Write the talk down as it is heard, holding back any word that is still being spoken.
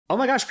Oh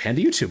my gosh,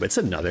 Panda YouTube, it's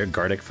another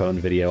Gartic phone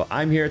video.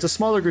 I'm here, it's a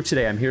smaller group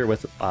today. I'm here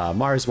with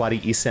Mars,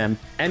 WaDi, ESAM,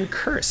 and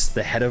Curse,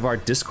 the head of our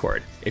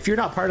Discord. If you're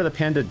not part of the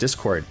Panda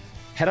Discord,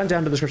 head on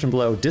down to the description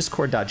below,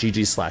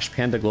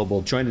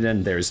 discord.gg/pandaglobal. Join it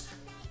in. There's,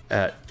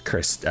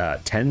 Curse,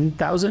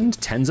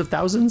 10,000, tens of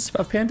thousands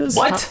of pandas?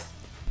 What?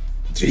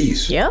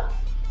 Jeez. Yep.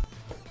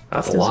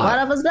 That's a There's lot. one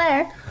of us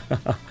there.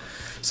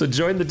 So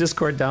join the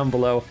Discord down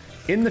below.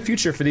 In the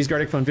future, for these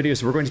Gartic phone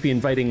videos, we're going to be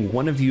inviting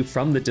one of you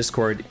from the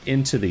Discord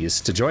into these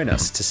to join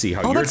us to see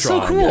how your that's so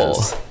drawing cool.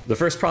 is. The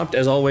first prompt,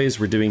 as always,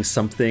 we're doing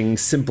something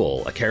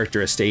simple. A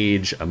character, a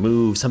stage, a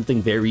move,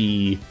 something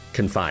very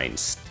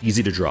confined.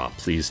 Easy to draw,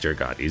 please, dear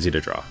God, easy to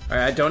draw. All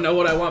right, I don't know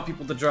what I want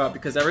people to draw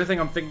because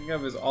everything I'm thinking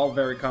of is all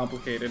very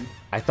complicated.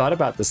 I thought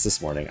about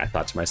this morning. I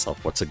thought to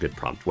myself, what's a good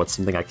prompt? What's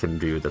something I can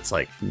do that's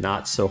like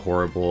not so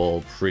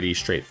horrible, pretty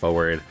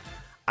straightforward?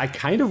 I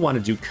kind of want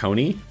to do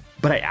Coney,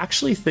 but I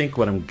actually think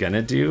what I'm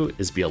gonna do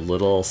is be a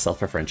little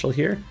self-referential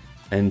here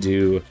and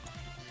do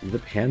the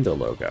panda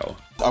logo.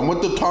 I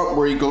want the taunt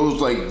where he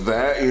goes like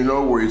that, you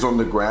know, where he's on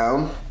the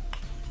ground.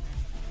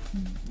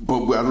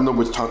 But I don't know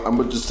which taunt. I'm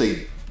gonna just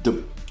say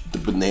the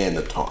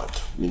banana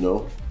taunt, you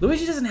know?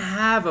 Luigi doesn't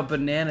have a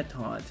banana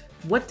taunt.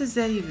 What does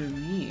that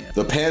even mean?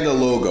 The panda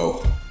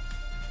logo.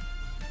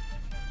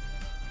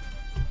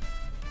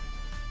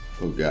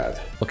 Oh God.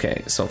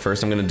 Okay, so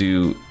first I'm gonna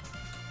do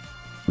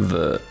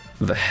the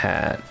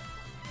hat.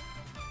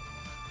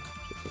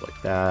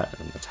 Like that,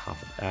 and the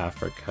top of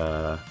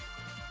Africa.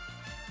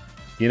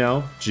 You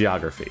know,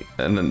 geography.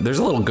 And then there's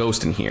a little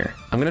ghost in here.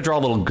 I'm gonna draw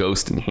a little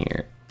ghost in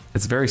here.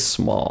 It's very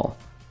small.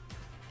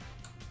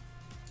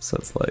 So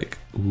it's like,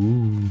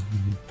 ooh.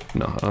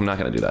 No, I'm not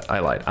gonna do that. I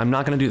lied. I'm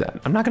not gonna do that.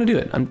 I'm not gonna do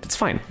it. It's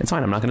fine. It's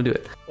fine. I'm not gonna do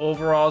it.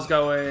 Overall's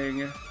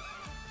going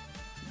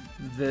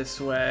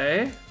this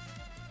way.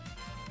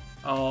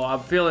 Oh, I'm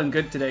feeling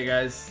good today,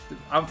 guys.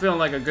 I'm feeling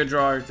like a good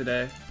drawer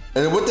today.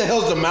 And then what the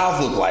hell's the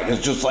mouth look like?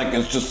 It's just like, I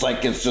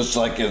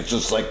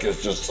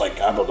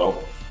don't know.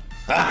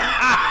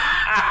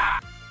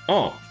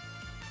 Oh.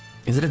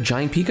 Is it a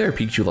giant Pika or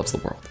Pikachu loves the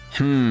world?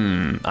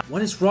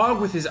 What is wrong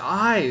with his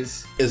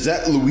eyes? Is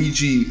that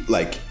Luigi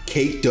like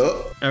caked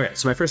up? Okay,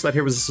 so my first thought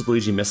here was this is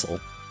Luigi missile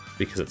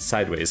because it's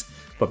sideways,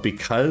 but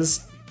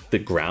because the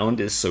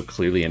ground is so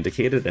clearly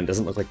indicated and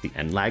doesn't look like the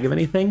end lag of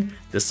anything,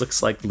 this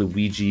looks like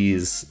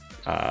Luigi's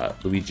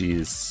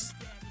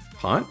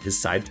taunt, his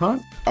side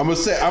taunt. I'm gonna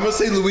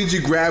say Luigi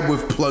grab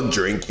with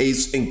plunger in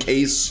case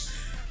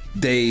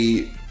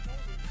they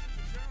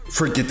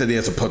forget that he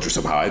has a plunger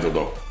somehow. I don't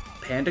know.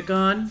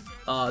 Pandagon?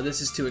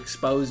 This is to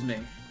expose me.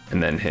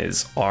 And then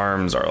his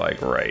arms are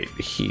like right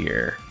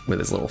here with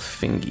his little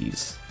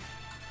fingies.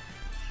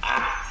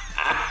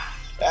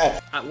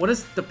 What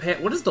does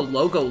the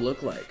logo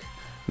look like?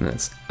 And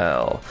that's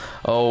L.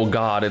 Oh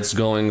God, it's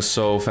going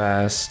so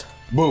fast.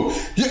 Boom.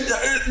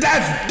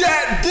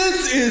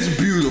 This is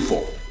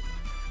beautiful.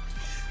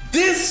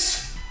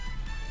 This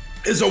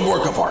is a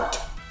work of art.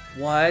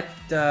 What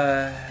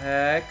the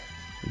heck?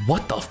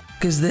 What the f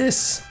is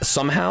this?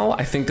 Somehow,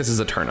 I think this is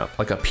a turnip,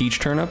 like a peach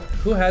turnip.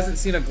 Who hasn't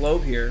seen a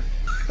globe here?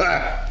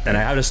 And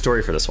I have a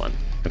story for this one.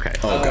 Okay.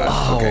 Oh God.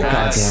 Oh Okay.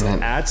 God damn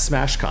it. At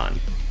SmashCon.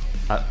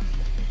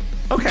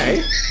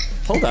 Okay.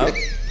 Hold up.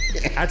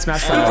 At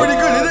SmashCon. Pretty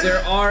good, isn't it?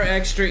 There are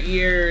extra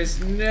ears.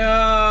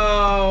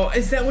 No.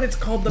 Is that what it's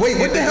called? Wait,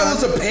 what the hell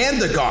is a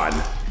pandagon?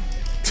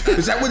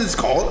 Is that what it's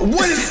called?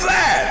 What is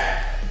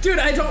that? Dude,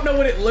 I don't know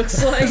what it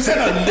looks like. Is that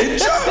a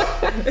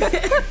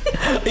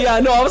ninja? Yeah,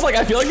 no, I was like,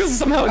 I feel like this is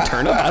somehow a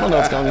turnip. I don't know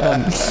what's going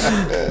on.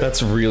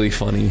 That's really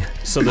funny.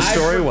 So the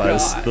story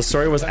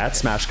forgot. was at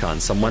SmashCon,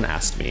 someone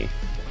asked me,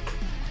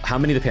 how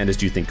many of the pandas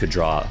do you think could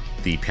draw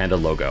the panda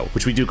logo,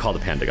 which we do call the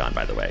pandagon,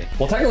 by the way?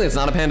 Well, technically it's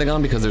not a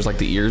pandagon because there's like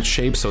the ear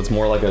shape, so it's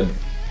more like a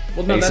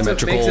Well, no, that's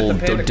what makes it the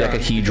asymmetrical Pandagon,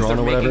 dodecahedron or because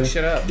they're whatever. making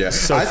shit up. Yeah.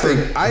 So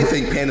I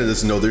think Panda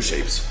doesn't know their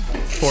shapes.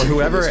 For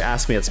whoever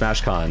asked me at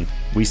SmashCon,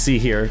 we see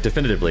here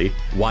definitively,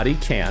 WaDi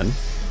can,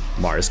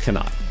 Mars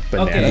cannot.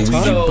 Banana Okay,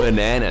 taunt. so-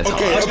 Banana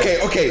taunt.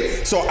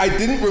 Okay. So I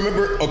didn't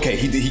remember. Okay,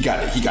 he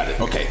got it.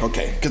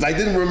 Okay. Because I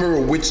didn't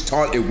remember which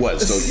taunt it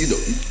was. So you know.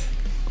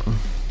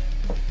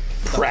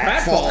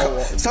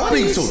 Pratfall. Stop What are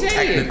being you so saying?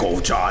 technical,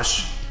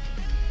 Josh.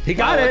 He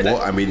got it.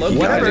 Well, I mean, Look, he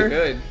got whatever.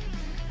 it.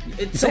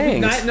 Good. So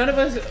Thanks. none of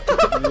us.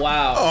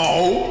 Wow.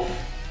 Oh.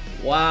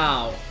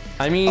 Wow.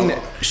 I mean,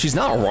 she's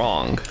not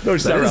wrong. No,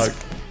 she's not wrong.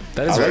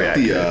 That is very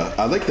accurate.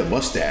 I like the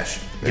mustache.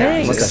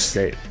 Yeah, that's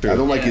great. I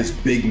don't like his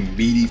big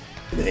meaty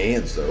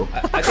hands though.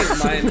 I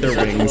think mine Their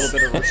deserves wings. a little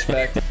bit of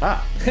respect.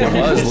 It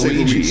was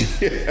Luigi.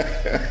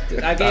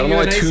 I I gave don't you know a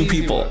why nice 2 easy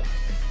people. one.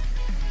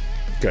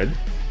 Good.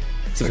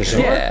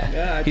 Sufficient. Yeah.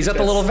 Yeah, I He's think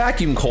got the little that's-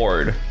 vacuum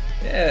cord.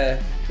 Yeah.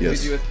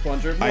 Yes. Luigi with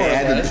plunger. I more or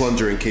added less.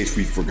 plunger in case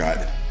we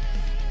forgot.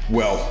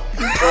 Well,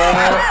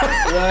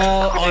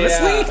 Well,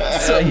 Honestly, yeah.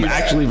 so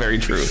actually very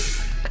true.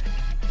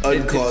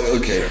 unclog.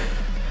 Okay.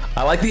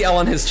 I like the L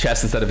on his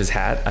chest instead of his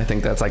hat. I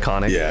think that's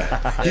iconic.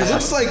 Yeah.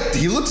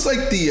 He looks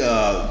like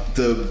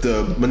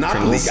the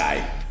Monopoly Pringles.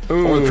 guy.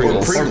 Or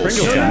Pringles.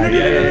 Pringles. Yeah.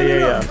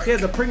 Yeah,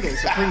 the Pringles.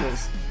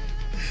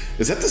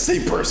 Is that the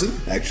same person,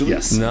 actually?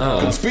 Yes. No.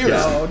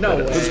 Conspiracy. No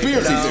way.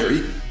 Conspiracy No.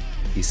 theory.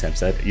 ESAM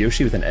said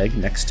Yoshi with an egg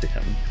next to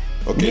him.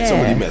 Okay, Yeah.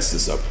 somebody messed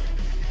this up.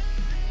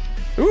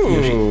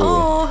 Ooh,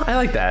 Oh, I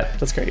like that.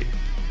 that's great.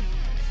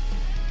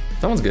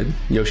 That one's good.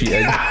 Yoshi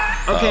egg.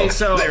 Okay,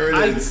 so there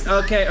it is.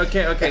 okay.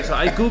 So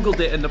I googled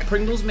it, and the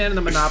Pringles Man and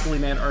the Monopoly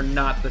Man are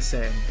not the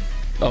same.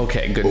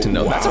 Okay, good to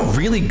know. wow. That's a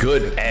really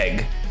good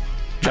egg.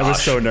 I was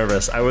Jaaahsh. so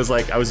nervous. I was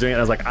doing it.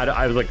 And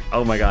I was like,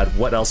 oh my god,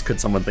 what else could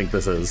someone think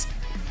this is?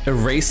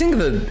 Erasing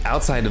the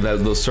outside of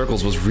those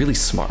circles was really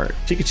smart.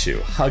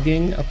 Pikachu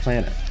hugging a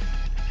planet.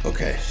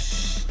 Okay.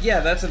 Yeah,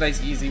 that's a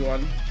nice easy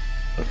one.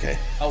 Okay.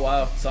 Oh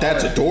wow, solid.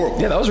 That's adorable.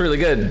 Yeah, that was really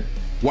good.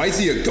 Why is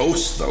he a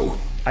ghost, though?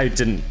 I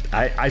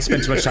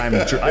spent too much time.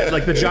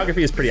 Like the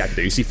geography is pretty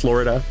accurate. You see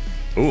Florida.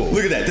 Ooh.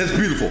 Look at that. That's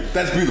beautiful.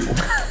 That's beautiful.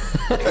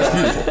 That's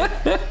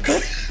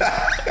beautiful.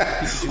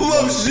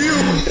 Loves you.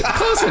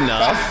 Close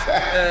enough.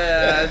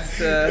 That's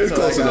It's what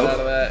I close got enough. out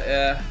of that.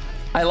 Yeah.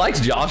 I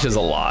liked Josh's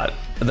a lot.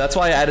 That's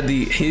why I added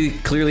he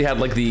clearly had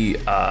like the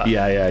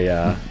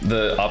Yeah.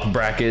 the up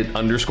bracket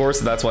underscore,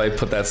 so that's why I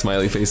put that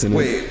smiley face in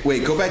it.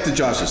 Wait. Go back to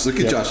Jaaahsh's. Look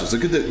at Jaaahsh's.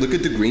 Look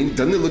at the green.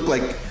 Doesn't it look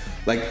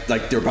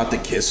like they're about to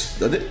kiss?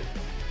 Doesn't it?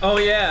 Oh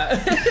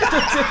yeah.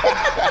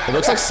 It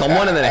looks like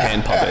someone and then a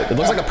hand puppet. It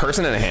looks like a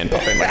person and a hand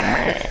puppet.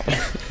 Like,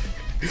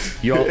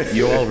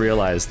 You all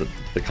realize that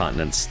the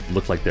continents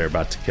look like they're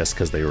about to kiss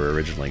because they were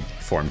originally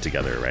formed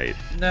together, right?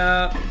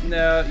 No,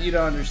 you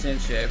don't understand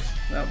shapes.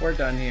 No, we're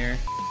done here.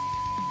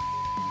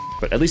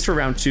 But at least for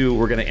round 2,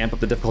 we're going to amp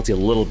up the difficulty a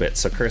little bit.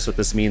 So Curse, what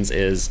this means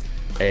is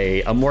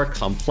a more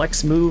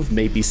complex move,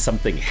 maybe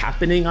something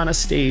happening on a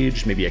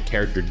stage, maybe a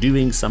character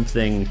doing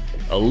something,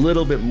 a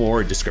little bit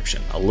more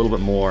description, a little bit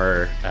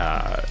more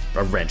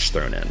a wrench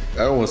thrown in. I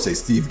don't want to say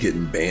Steve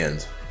getting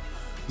banned.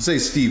 Let's say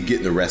Steve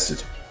getting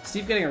arrested.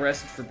 Steve getting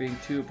arrested for being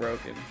too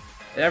broken.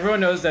 Everyone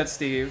knows that's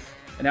Steve.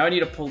 And now I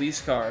need a police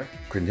car.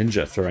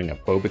 Greninja throwing a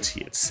boba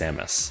tea at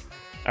Samus.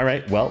 All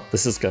right, well,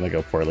 this is going to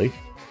go poorly.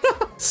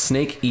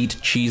 snake eat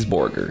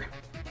cheeseburger.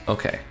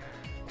 Okay,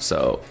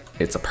 so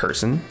it's a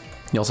person.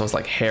 He also has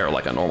like hair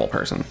like a normal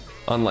person,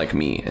 unlike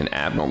me, an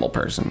abnormal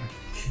person.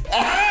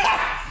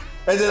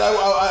 And then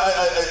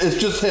it's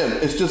just him.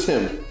 It's just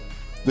him.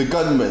 The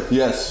gunman.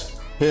 Yes,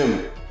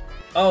 him.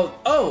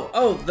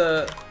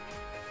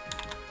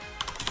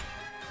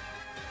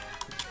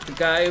 The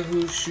guy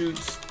who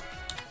shoots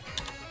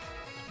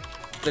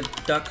the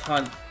duck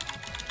hunt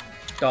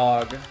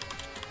dog.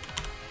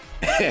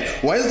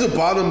 Why does the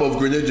bottom of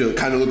Greninja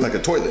kind of look like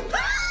a toilet?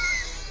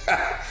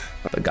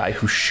 The guy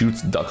who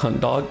shoots duck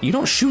hunt dog? You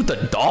don't shoot the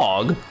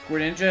dog.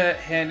 Greninja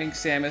handing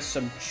Samus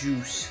some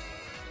juice.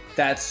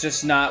 That's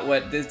just not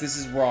what this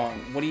is wrong.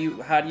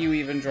 How do you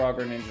even draw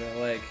Greninja?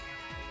 Like,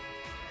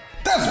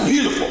 That's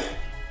beautiful.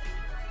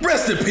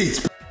 Rest in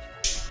peace.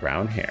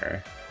 Brown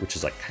hair, which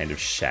is like kind of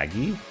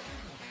shaggy.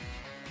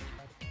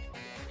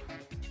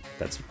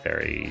 That's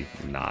very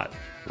not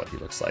what he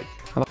looks like.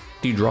 How the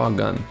do you draw a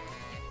gun?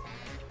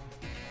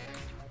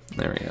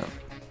 There we go.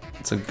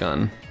 It's a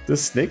gun.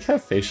 Does Snake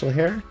have facial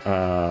hair?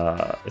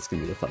 It's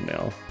gonna be the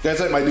thumbnail. That's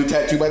like my new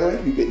tattoo, by the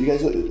way. You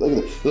guys look at it.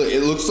 Look,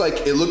 it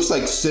looks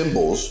like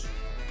symbols,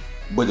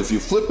 but if you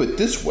flip it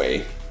this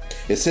way,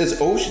 it says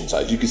ocean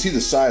size. You can see the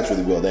size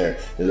really well there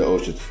in the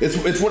ocean.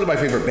 It's one of my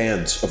favorite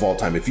bands of all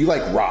time. If you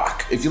like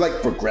rock, if you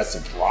like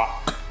progressive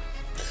rock,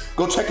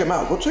 go check them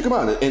out. Go check them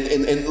out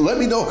and let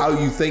me know how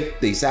you think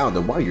they sound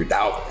and why you're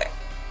down with that.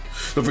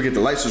 Don't forget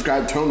to like,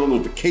 subscribe, turn on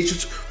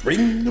notifications,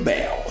 ring the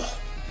bell.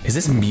 Is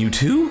this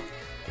Mewtwo?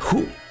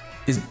 Who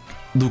is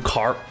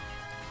Lucar?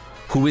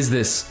 Who is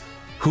this?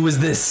 Who is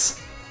this?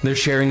 They're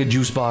sharing a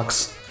juice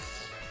box.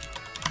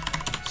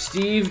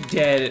 Steve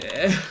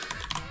dead.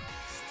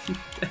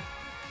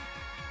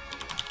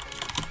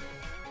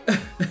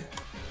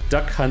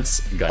 Duck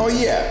hunts gun. Oh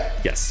yeah.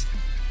 Yes.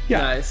 Yeah.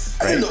 Nice.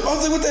 I didn't know. I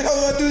was like, what the hell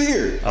did I do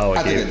here? Oh,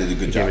 I think I did a good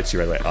gave job. it to you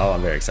right away. Oh,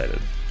 I'm very excited.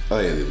 Oh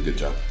yeah, I did a good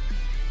job.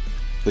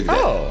 Look at that.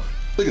 Oh.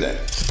 Look at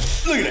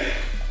that. Look at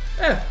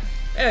that.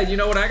 Yeah, you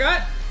know what I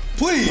got?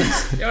 Please.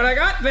 You know what I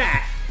got?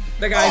 That.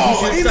 The guy who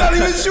Oh, shoots he's duck not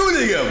even hunt.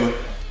 shooting him.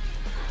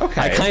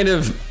 Okay.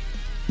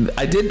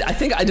 I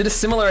think I did a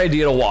similar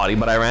idea to WaDi,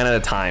 but I ran out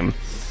of time.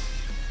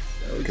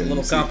 A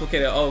little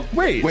complicated. Oh,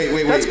 Wait.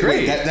 Wait. That's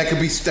great. That could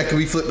be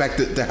flipped back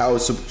to how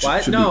it's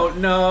what? should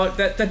No,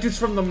 that dude's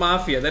from the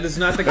mafia. That is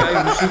not the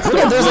guy who shoots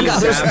Yeah,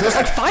 the there's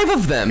like 5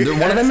 of them.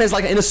 One of them is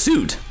like in a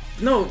suit.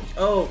 No.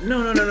 Oh,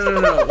 no.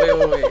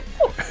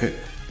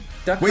 Wait.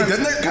 Duck Wait, hunt-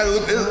 doesn't that kind of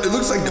look? It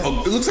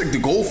looks like the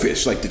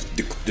goldfish, like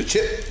the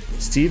chip.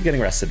 Steve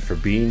getting arrested for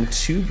being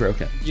too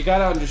broken. You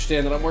gotta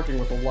understand that I'm working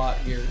with a lot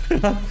here.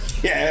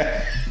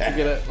 Yeah.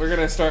 We're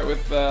gonna start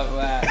with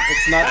that.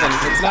 It's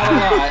nothing. It's not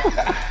a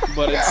lot,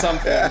 but it's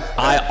something.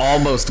 I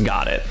almost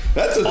got it.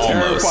 That's a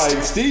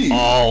terrifying Steve.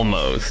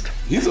 Almost.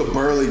 He's a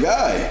burly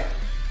guy.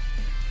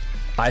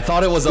 I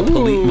thought it was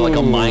like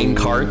a mine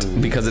cart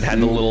because it had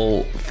the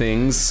little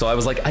things. So I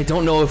was like, I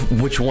don't know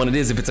which one it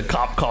is. If it's a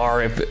cop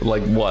car, if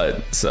like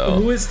what. So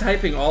Who is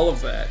typing all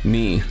of that?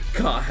 me.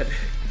 God.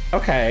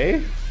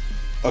 Okay.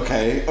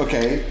 Okay.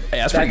 Hey,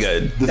 that's pretty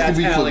good. This can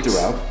be flipped Alex.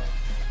 around.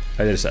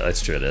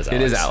 That's true. It is.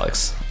 Alex. It is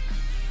Alex,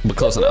 but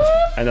close enough.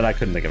 And then I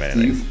couldn't think of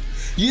anything.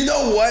 You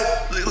know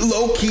what?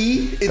 Low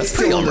key, it's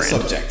pretty still on on the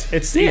brand. subject.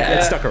 It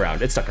stuck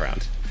around. It stuck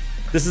around.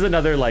 This is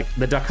another like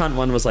the Duck Hunt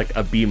one was like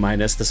a B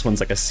minus. This one's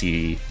like a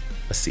C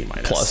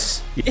minus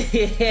Plus. Go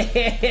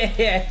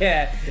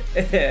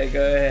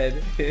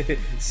ahead.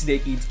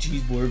 Snake eats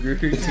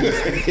cheeseburger.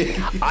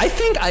 I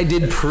think I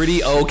did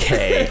pretty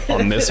okay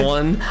on this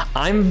one.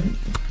 I'm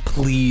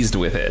pleased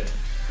with it.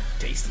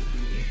 Tasty.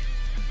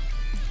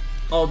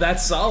 Oh,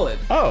 that's solid.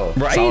 Oh,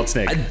 Right? solid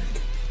snake.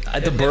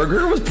 The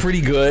burger was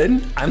pretty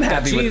good. I'm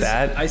happy with Cheese.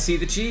 that. I see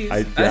the cheese.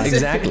 Yeah.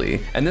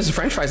 Exactly. And there's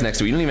French fries next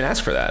to it. You didn't even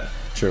ask for that.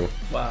 True.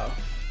 Wow.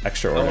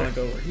 Extra I order. want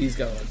to go where he's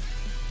going.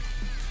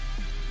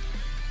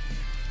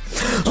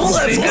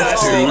 Let's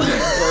go.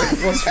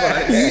 Plus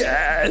five.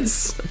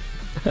 Yes.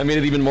 I made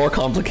it even more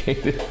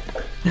complicated.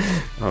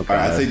 Oh, God.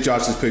 I think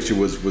Josh's picture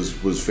was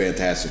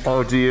fantastic.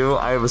 Oh, do you?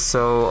 I don't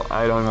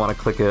even want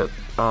to click it.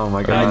 Oh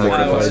my God.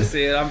 I want to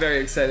see it. I'm very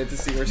excited to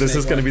see where This Snake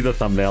is going to went. be the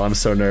thumbnail. I'm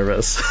so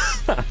nervous.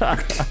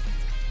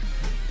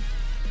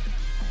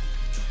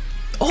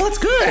 Oh, that's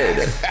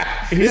good.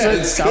 He's a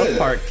it's South good.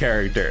 Park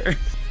character.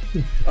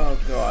 Oh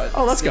God.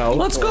 Oh, let's go.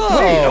 Let's go.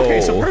 Wait,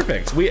 okay, so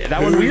perfect.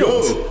 That one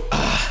wheels.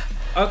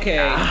 Okay,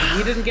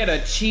 he didn't get a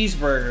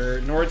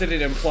cheeseburger, nor did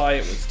it imply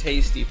it was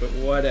tasty, but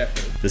whatever.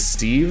 The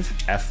Steve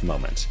F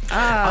moment.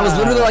 I was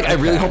literally like, I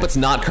really hope it's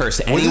not curse.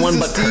 Anyone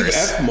but Steve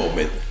curse. F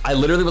moment. I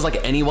literally was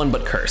like, anyone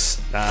but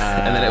curse.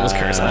 And then it was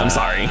curse, and I'm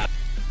sorry.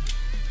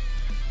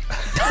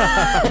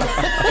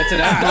 It's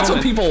an F That's what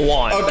moment. people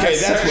want. Okay,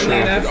 that's what Certainly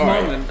an happened. F All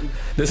right. moment.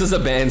 This is a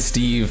banned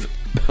Steve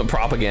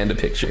propaganda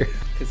picture.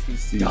 Because he's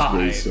Steve's died.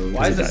 really so-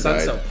 Why is the son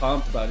died. so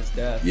pumped about his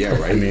death? Yeah,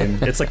 right. I mean,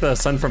 it's like the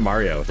son from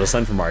Mario. The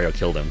son from Mario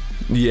killed him.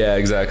 Yeah,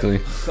 exactly.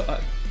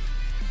 God.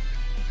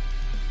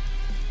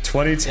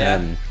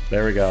 2010. Yeah.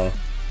 There we go.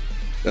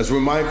 That's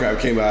when Minecraft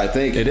came out, I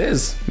think. It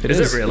is. It Is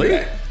is. it really?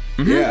 Yeah.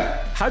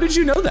 Yeah. How did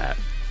you know that?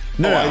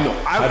 No, Oh, I know.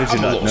 How did you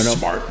I'm know? a little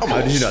smart. I'm a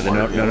How did you know? little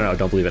smart, No,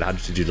 don't believe it. How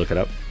did you look it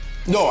up?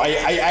 No,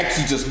 I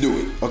actually just knew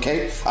it.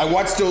 Okay, I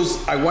watched those.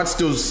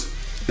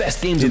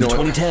 Best games of the know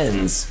what?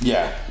 2010s.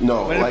 Yeah,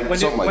 no, like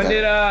something like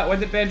that. When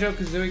did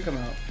Banjo-Kazooie come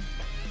out?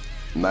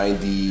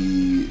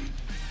 90.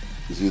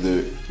 It's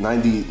either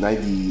 90,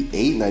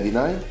 98,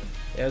 99.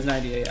 Yeah, it was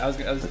 98. I was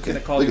gonna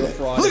call Look you a at that.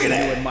 fraud Look if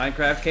at you that. when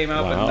Minecraft came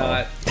out, Wow. but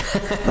not.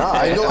 Nah,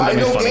 I know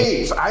funny.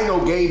 games. I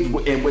know games,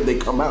 and when they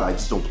come out, I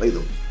just don't play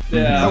them.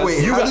 Yeah. Oh,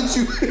 wait, how did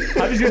you?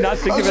 How did you not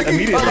think of it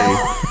immediately?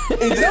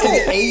 In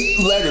 8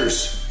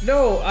 letters.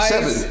 No,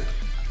 7.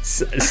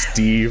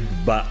 Steve,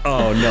 but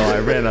oh no, I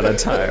ran out of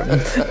time.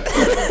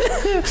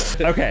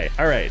 Okay,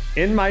 all right.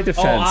 In my Oh,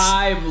 defense,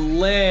 I'm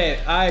lit.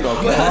 Okay.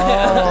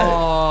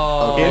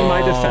 in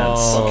my defense,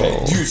 Okay,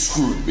 you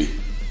screwed me.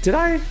 did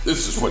I?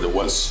 This is what it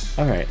was.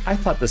 All right, I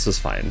thought this was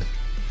fine.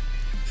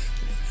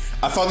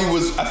 I thought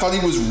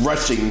he was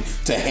rushing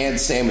to hand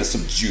Samus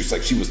some juice,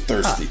 like she was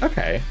thirsty.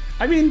 Okay,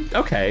 I mean,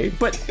 okay,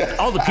 but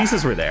all the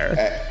pieces were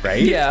there,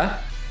 right? Yeah.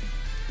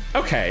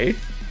 Okay.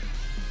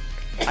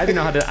 I didn't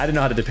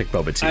know how to depict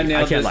Boba Tea. I I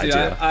nailed can't this, lie dude. to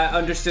you. I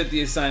understood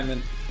the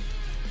assignment.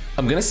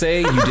 I'm gonna say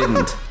you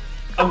didn't.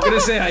 I'm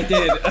gonna say I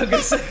did. I'm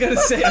gonna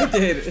say I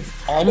did.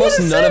 Almost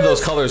none of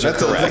those colors are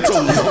correct. That's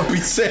a lumpy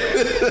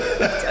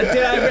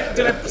Samus.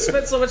 Did I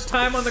spend so much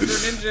time on the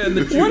Greninja and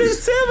the juice? What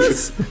is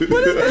Samus?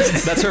 What is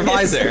this? That's her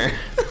visor.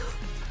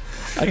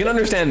 I can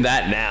understand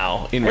that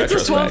now in It's a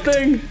swamp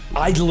retrospect. thing.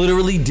 I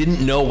literally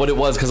didn't know what it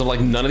was because of like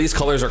none of these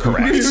colors are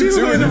correct.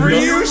 And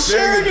Ryu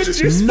sharing a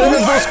juice None of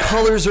bar. those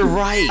colors are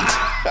right.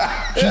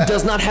 He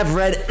does not have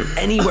red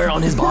anywhere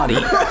on his body.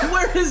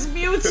 Where is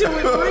Mewtwo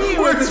and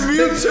Ryu? Where's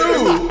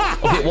Mewtwo?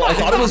 Okay, well I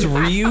thought it was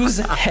Ryu's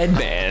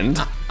headband.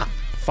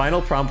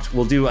 Final prompt.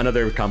 We'll do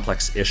another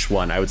complex-ish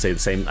one. I would say the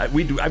same. I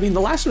mean, the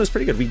last one was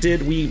pretty good.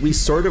 We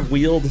sort of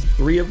wheeled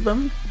 3 of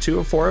them, 2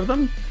 or 4 of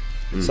them.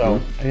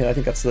 So I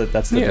think that's the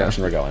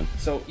direction we're going.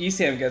 So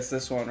ESAM gets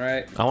this one,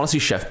 right? I want to see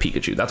Chef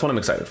Pikachu. That's what I'm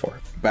excited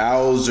for.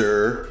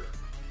 Bowser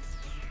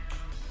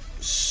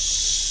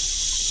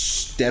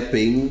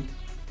stepping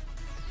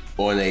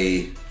on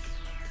a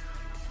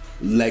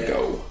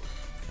Lego.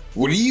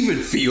 Would he even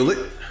feel it?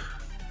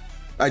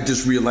 I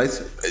just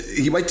realized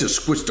he might just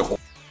squish the whole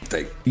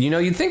thing. You know,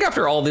 you'd think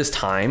after all this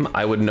time,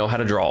 I would know how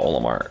to draw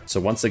Olimar. So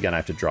once again, I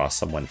have to draw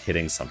someone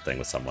hitting something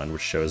with someone,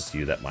 which shows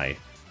you that my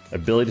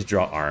ability to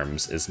draw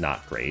arms is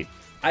not great.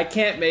 I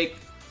can't make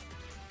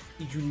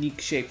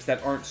unique shapes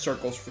that aren't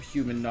circles for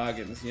human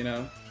noggins, you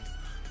know?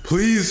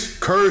 Please,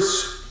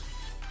 curse.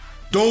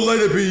 Don't let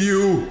it be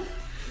you.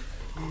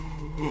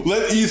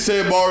 Let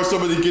ESAM or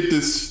somebody get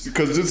this,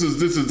 because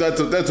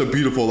that's a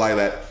beautiful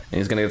lilac. And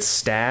he's gonna get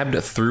stabbed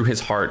through his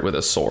heart with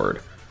a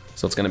sword.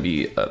 So it's gonna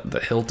be the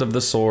hilt of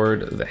the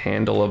sword, the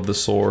handle of the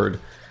sword,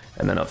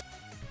 and then a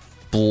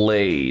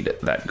blade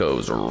that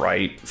goes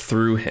right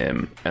through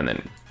him and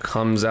then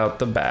comes out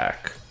the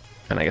back.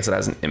 And I guess it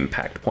has an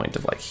impact point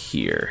of like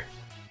here.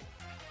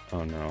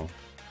 Oh no.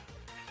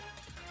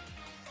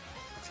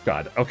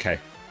 God. Okay.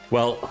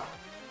 Well,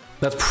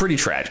 That's pretty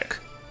tragic.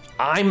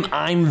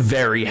 I'm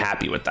very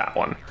happy with that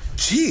one.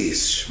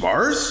 Jeez,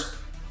 Mars.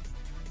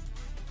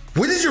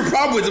 What is your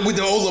problem with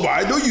the Olimar?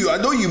 I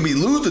know you be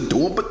losing to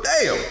him, but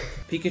damn.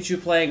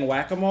 Pikachu playing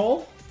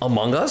whack-a-mole?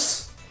 Among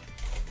Us?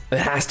 It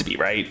has to be,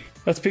 right?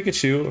 That's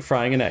Pikachu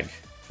frying an egg,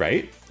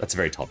 right? That's a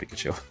very tall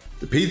Pikachu.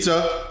 The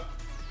pizza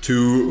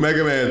to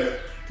Mega Man.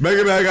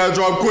 Mega Man gotta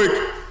drop quick.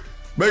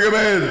 Mega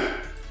Man.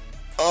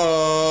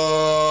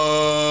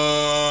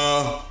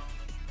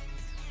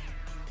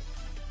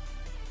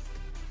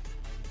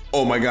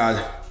 Oh my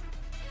god.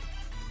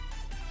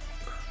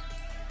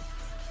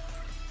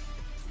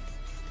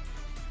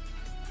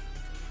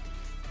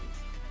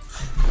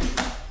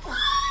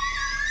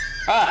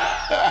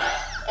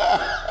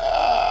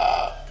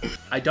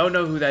 I don't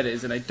know who that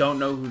is, and I don't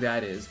know who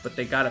that is, but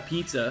they got a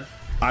pizza.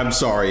 I'm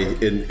sorry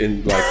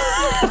in like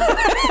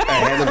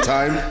ahead of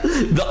time.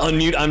 The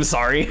unmute, I'm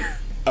sorry.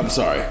 I'm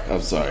sorry.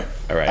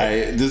 All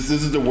right. This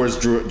is the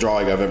worst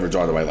drawing I've ever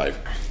drawn in my life.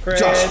 Cringe.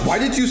 Josh, why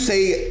did you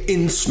say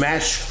in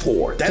Smash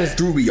 4? That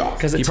threw me off.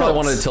 Because You probably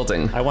wanted it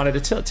tilting. I wanted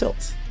it tilt.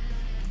 Didn't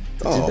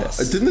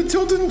it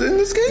tilt in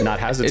this game? Not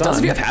hazards It does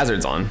on. if you have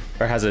hazards on.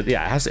 Or hazard,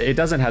 yeah, it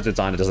doesn't hazards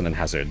on, it doesn't have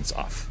hazards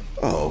off.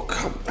 Oh,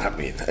 come. I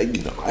mean, I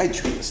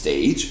drew the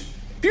stage.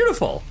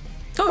 Beautiful.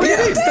 Oh,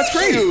 yeah. That's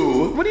great.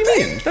 What do you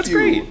mean? That's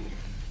great.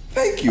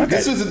 Thank you. Okay.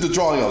 This isn't the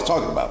drawing I was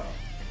talking about.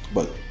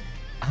 But.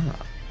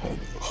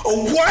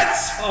 Oh, what?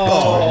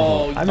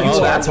 Oh, I'm you excited.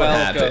 are That's what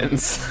welcome.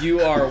 happens.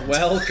 You are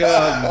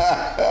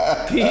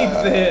welcome. Peep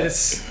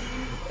this.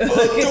 A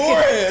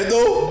door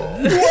handle?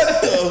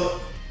 What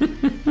the?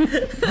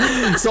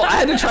 So I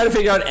had to try to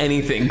figure out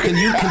anything.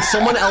 Can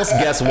someone else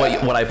guess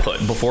what I put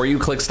before you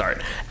click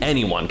start?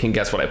 Anyone can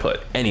guess what I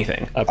put.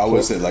 Anything. I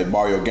would say like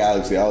Mario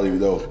Galaxy. I don't even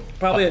know.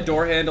 Probably a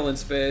door handle in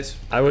space.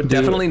 I would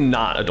Definitely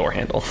not a door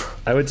handle.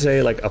 I would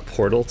say like a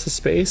portal to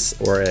space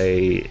or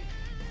a.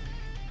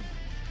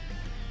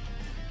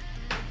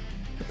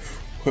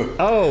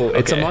 Oh,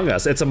 it's Okay. Among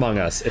Us. It's Among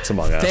Us. It's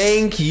Among Us.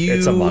 Thank you,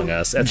 It's Among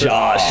Us. It's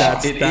Josh.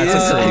 That's It that's is.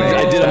 a crewmate.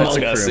 I did That's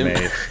Among a Us.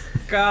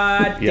 crewmate.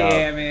 God Yeah,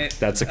 damn it.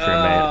 that's a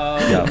crewmate.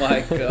 Oh Yeah.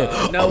 my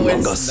god. No, Among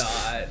it's Us.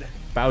 not.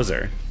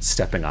 Bowser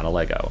stepping on a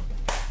Lego.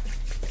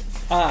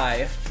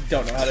 I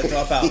don't know how to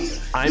draw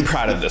Bowser. I'm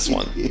proud of this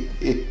one.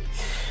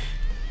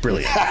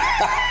 Brilliant.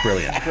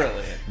 Brilliant.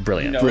 Brilliant.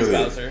 Brilliant. No,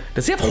 Brilliant. it's Bowser.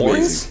 Does he have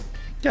horns?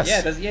 Yes.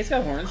 Yeah, he's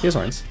got horns. He has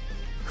horns.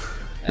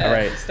 All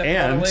right. Stepping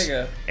on a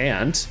Lego.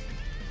 And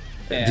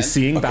And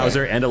seeing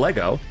Bowser and a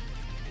Lego,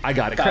 I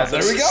got it correct.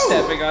 Bowser There we go.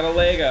 stepping on a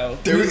Lego.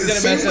 There Who's was the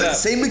gonna mess it up?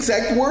 same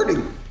exact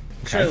wording.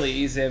 Surely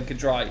ESAM could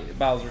draw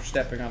Bowser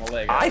stepping on a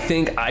Lego. I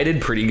think I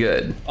did pretty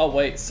good. Oh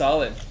wait,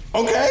 solid.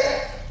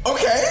 Okay.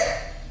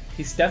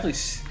 He's definitely.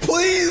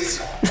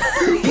 Please.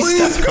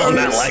 Please, Stepped on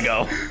that Curtis.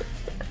 Lego.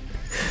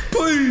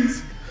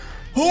 Please.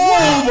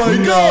 Oh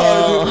my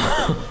god.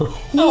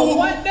 Oh,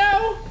 what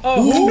now?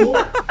 Oh,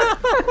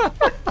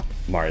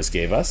 Mars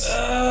gave us.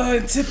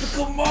 in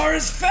typical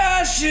Mars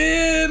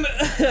fashion.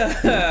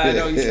 I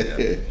know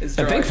he's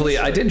And thankfully,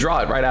 I did draw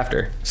it right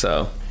after.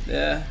 So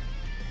Yeah.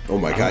 Oh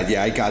my god,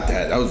 yeah, I got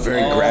that. That was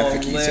very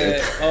graphic, he lit.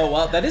 said. Oh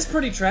wow, that is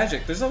pretty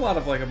tragic. There's a lot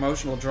of like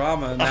emotional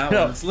drama in that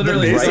know. one. It's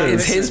literally The right, Right.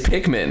 it's his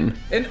Pikmin.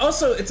 And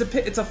also, it's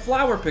a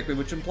flower Pikmin,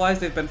 which implies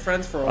they've been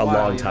friends for a while.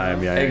 long you time,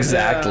 know? yeah.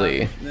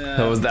 Exactly. Yeah.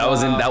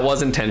 That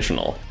was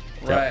intentional.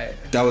 Right.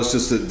 That was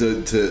just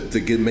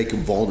to make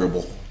him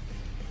vulnerable.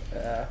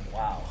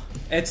 Wow.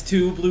 It's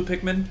 2 blue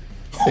Pikmin.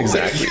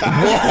 Exactly.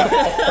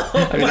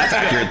 I mean, that's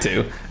accurate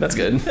too. That's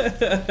good.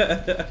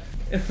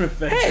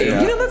 Hey,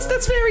 Yeah. you know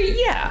that's very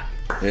Yeah.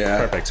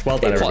 Perfect. Well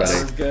done, A plus.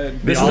 everybody. It's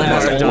good. This is All the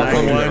Mars best dying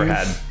Olimar we've one. ever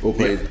had. We'll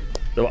play.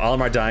 The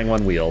Olimar dying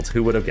one wheeled.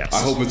 Who would have guessed?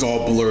 I hope it's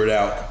all blurred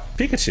out.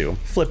 Pikachu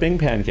flipping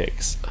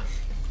pancakes.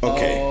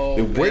 Okay.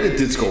 Oh, Where did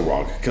this go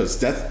wrong? Because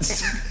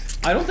that's.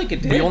 I don't think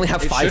it did. We only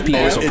have It 5 should be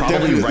people, out. so It probably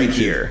definitely right did.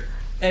 here.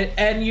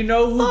 And you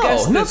know who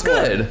guessed Oh, this that's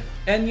good. one?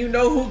 And you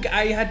know who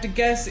I had to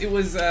guess it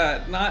was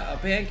not a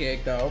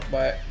pancake though,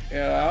 but you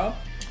know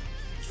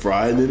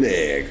Fried an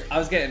egg. I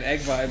was getting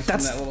egg vibes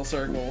That's- from that little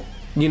circle.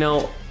 You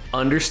know,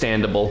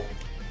 understandable.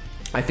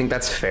 I think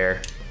that's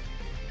fair.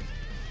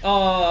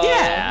 Oh,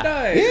 Yeah.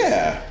 nice.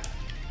 Yeah.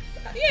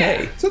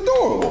 Hey, It's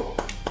adorable.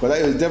 But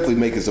I was definitely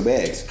making some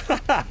eggs.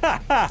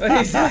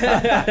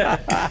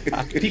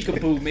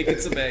 Peekaboo making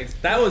some eggs.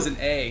 That was an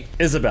A.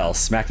 Isabel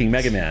smacking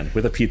Mega Man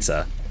with a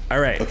pizza. All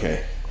right.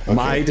 Okay.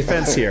 My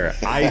defense here.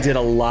 I did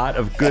a lot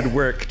of good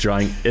work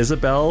drawing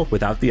Isabel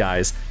without the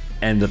eyes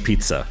and the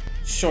pizza.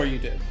 Sure you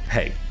did.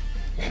 Hey.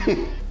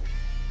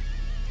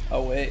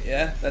 Oh wait,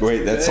 yeah. That's Wait,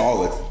 that's good.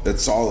 solid.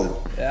 That's solid.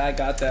 Yeah, I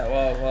got that.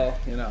 Well,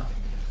 you know.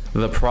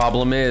 the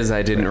problem is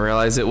I didn't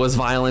realize it was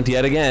violent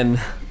yet again.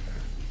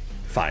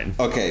 Fine.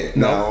 Okay,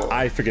 No, now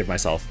I forgive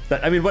myself.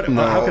 I mean,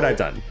 how could I have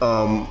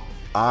done?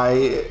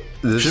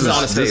 This Should've been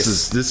on his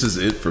face. this is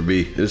it for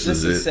me. This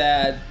This is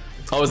sad.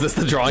 Oh, is this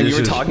the drawing you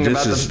were talking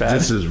about that's bad?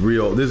 This is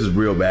real. This is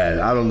real bad.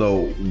 I don't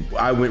know.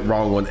 I went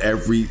wrong on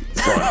every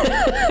front.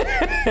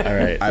 All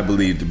right. I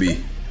believe to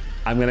be.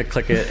 I'm going to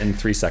click it in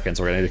 3 seconds.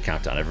 We're going to do a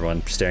countdown.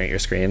 Everyone staring at your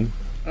screen.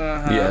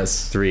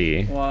 Yes.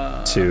 3,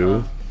 Wow.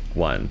 2,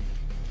 1.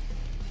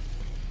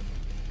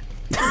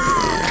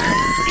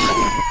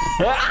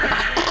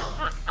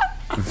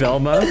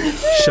 Velma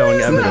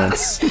showing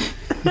evidence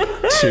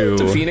to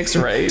Phoenix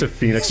Wright. To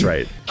Phoenix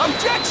Wright.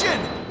 Objection!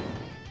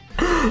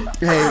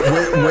 Hey,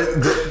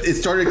 it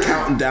started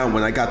counting down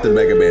when I got the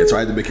Mega Man, so I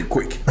had to make it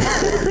quick.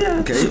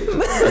 Okay?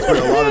 I spent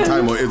a lot of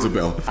time on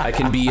Isabel. I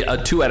can be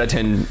a 2 out of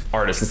 10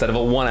 artist instead of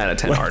a 1 out of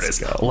 10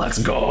 artist. Let's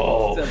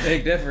go. It's a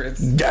big difference.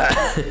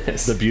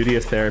 Yes. The beauty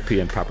of therapy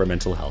and proper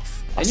mental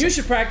health. And you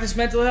should practice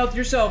mental health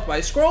yourself by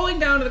scrolling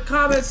down to the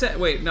comments.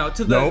 Wait, no,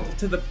 to the Nope.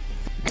 to the.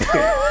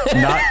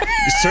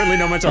 Certainly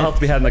no mental health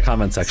to be had in the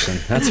comment section.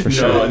 That's for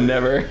sure. No,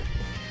 never.